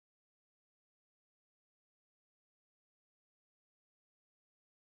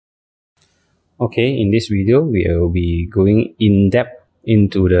Okay, in this video, we will be going in depth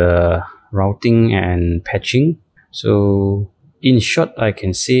into the routing and patching. So in short, I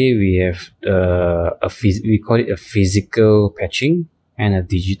can say we have we call it a physical patching and a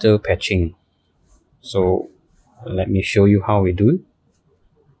digital patching. So let me show you how we do it.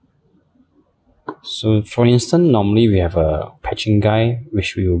 So for instance, normally we have a patching guy,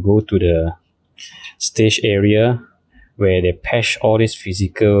 which we will go to the stage area where they patch all these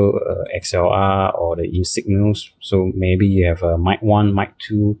physical XLR or the in signals. So maybe you have a mic 1, mic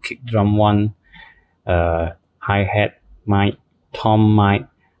 2, kick drum 1, hi-hat mic, tom mic.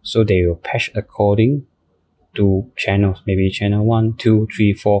 So they will patch according to channels, maybe channel 1, 2,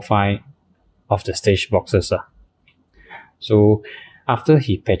 3, 4, 5 of the stage boxes. So after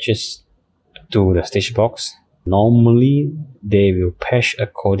he patches to the stage box, normally they will patch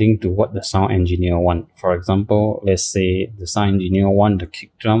according to what the sound engineer want. For example, let's say the sound engineer want the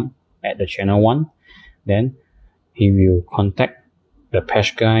kick drum at the channel 1, then he will contact the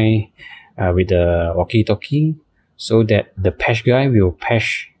patch guy with the walkie-talkie, so that the patch guy will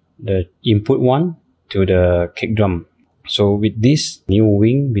patch the input 1 to the kick drum. So with this new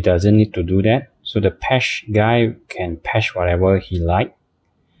wing, we doesn't need to do that. So the patch guy can patch whatever he like,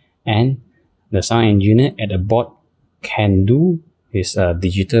 and the sound engineer at the board can do his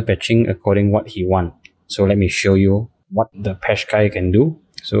digital patching according what he want. So let me show you what the patch guy can do.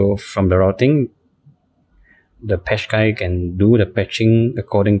 So from the routing, the patch guy can do the patching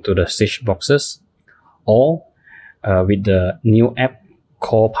according to the stage boxes, or with the new app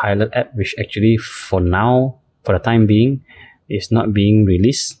called Pilot app, which actually for now, for the time being, is not being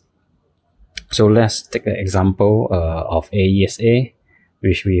released. So let's take an example of AES50,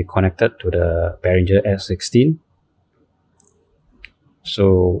 which we connected to the Behringer WING.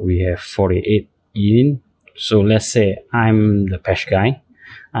 So we have 48 in. So let's say I'm the patch guy.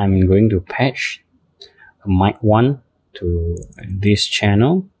 I'm going to patch mic 1 to this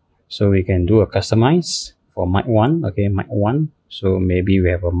channel. So we can do a customize for mic 1. Okay, mic 1. So maybe we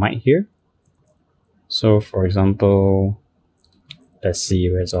have a mic here. So for example, let's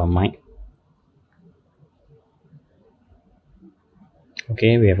see where's our mic.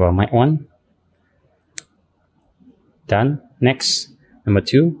 Okay, we have our mic 1. Done. Next, number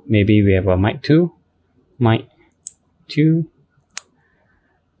 2. Maybe we have a mic 2. Mic 2.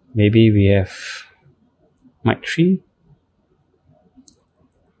 Maybe we have mic 3.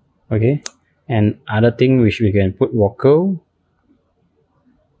 Okay. And other thing which we can put vocal,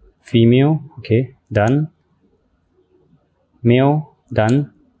 female. Okay. Done. Male.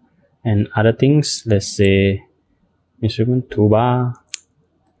 Done. And other things, let's say instrument, tuba,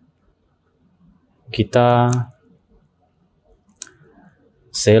 guitar,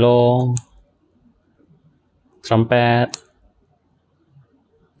 cello, trumpet,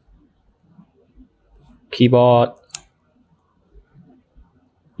 keyboard,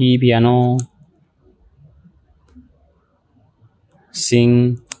 piano,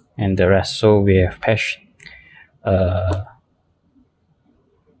 sing, and the rest. So we have patched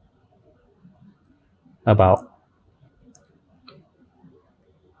about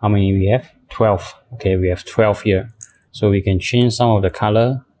how many we have? 12. Okay, we have 12 here. So we can change some of the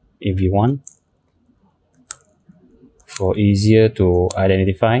color if you want, for easier to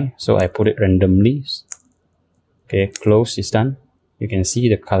identify. So I put it randomly. Okay, close is done. You can see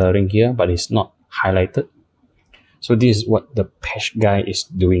the coloring here, but it's not highlighted. So this is what the patch guy is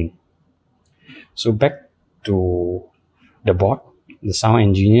doing. So back to the board, the sound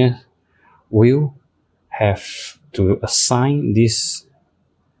engineer will have to assign these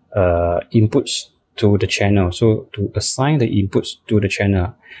inputs to the channel. So to assign the inputs to the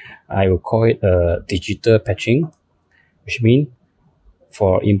channel, I will call it a digital patching, which means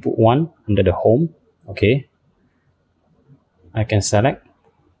for input 1 under the home, okay, I can select,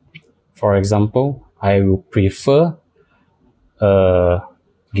 for example, I will prefer a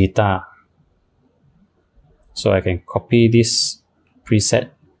guitar. So I can copy this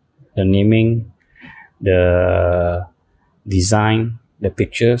preset, the naming, the design, the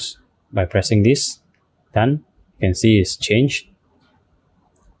pictures by pressing this. Done. You can see it's changed.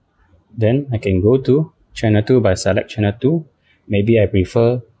 Then I can go to channel 2 by select channel 2. Maybe I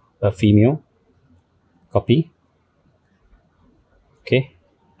prefer a female. Copy. Okay.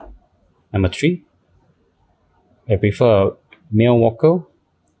 Number 3. I prefer a male vocal.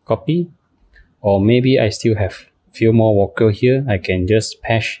 Copy. Or maybe I still have few more vocal here. I can just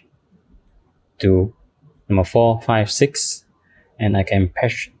patch to number 4, 5, 6, and I can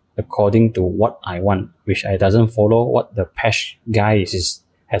patch according to what I want, which I doesn't follow what the patch guy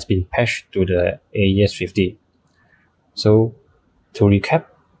has been patched to the AES50. So to recap,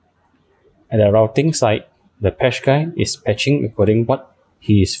 At the routing side, the patch guy is patching according what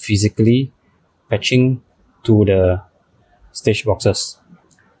he is physically patching to the stage boxes.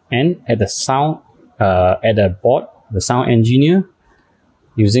 And at the at the board, the sound engineer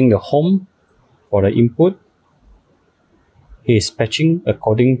using the home for the input, he is patching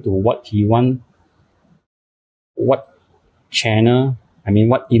according to what he wants, what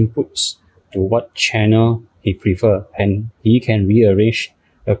inputs to what channel he prefer, and he can rearrange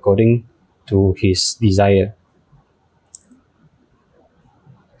according to his desire.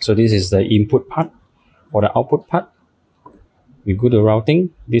 So this is the input part. For the output part, we go to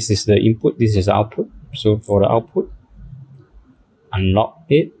routing. This is the input, this is the output. So for the output, unlock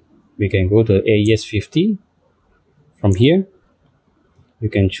it. We can go to AES50. From here, you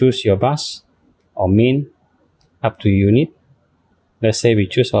can choose your bus or main, up to unit. Let's say we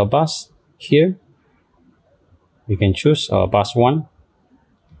choose our bus here. We can choose our bus 1.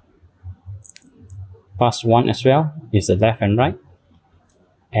 Bus 1 as well is the left and right.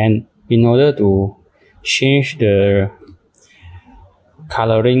 And in order to change the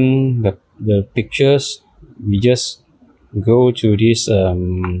coloring, the pictures, we just go to this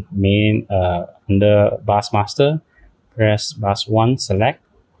main under bus master, press bus 1, select.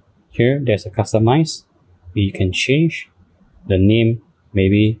 Here there's a customize. We can change the name.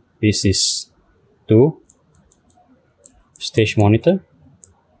 Maybe this is to stage monitor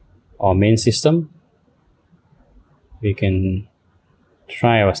or main system. We can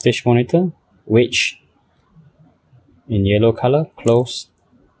try our stage monitor, which in yellow color, close,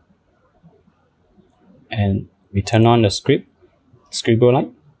 and we turn on the scribble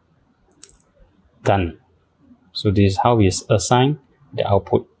light, done. So this is how we assign the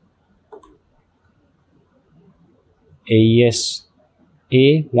output. AES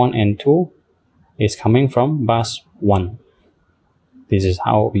A1 and 2 is coming from bus 1. This is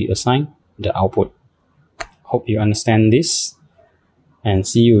how we assign the output. Hope you understand this, and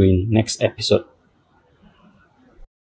see you in next episode.